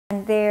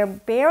they're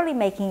barely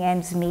making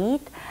ends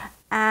meet,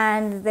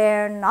 and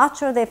they're not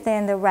sure if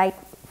they're in the right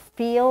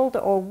field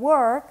or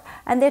work,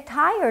 and they're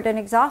tired and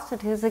exhausted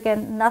because,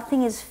 again,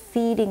 nothing is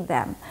feeding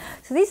them.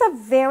 So these are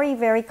very,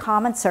 very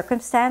common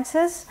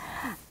circumstances.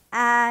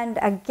 And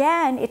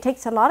again, it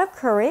takes a lot of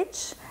courage,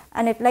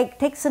 and it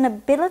takes an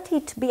ability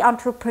to be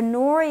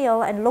entrepreneurial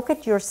and look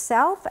at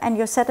yourself and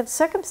your set of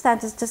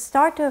circumstances to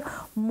start to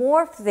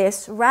morph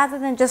this rather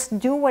than just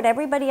do what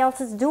everybody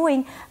else is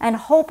doing and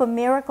hope a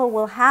miracle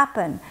will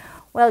happen.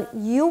 Well,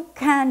 you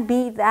can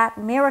be that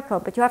miracle,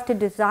 but you have to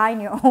design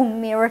your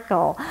own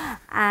miracle.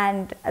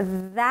 And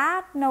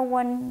that no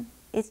one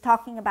is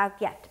talking about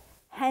yet.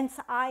 Hence,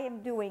 I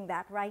am doing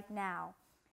that right now.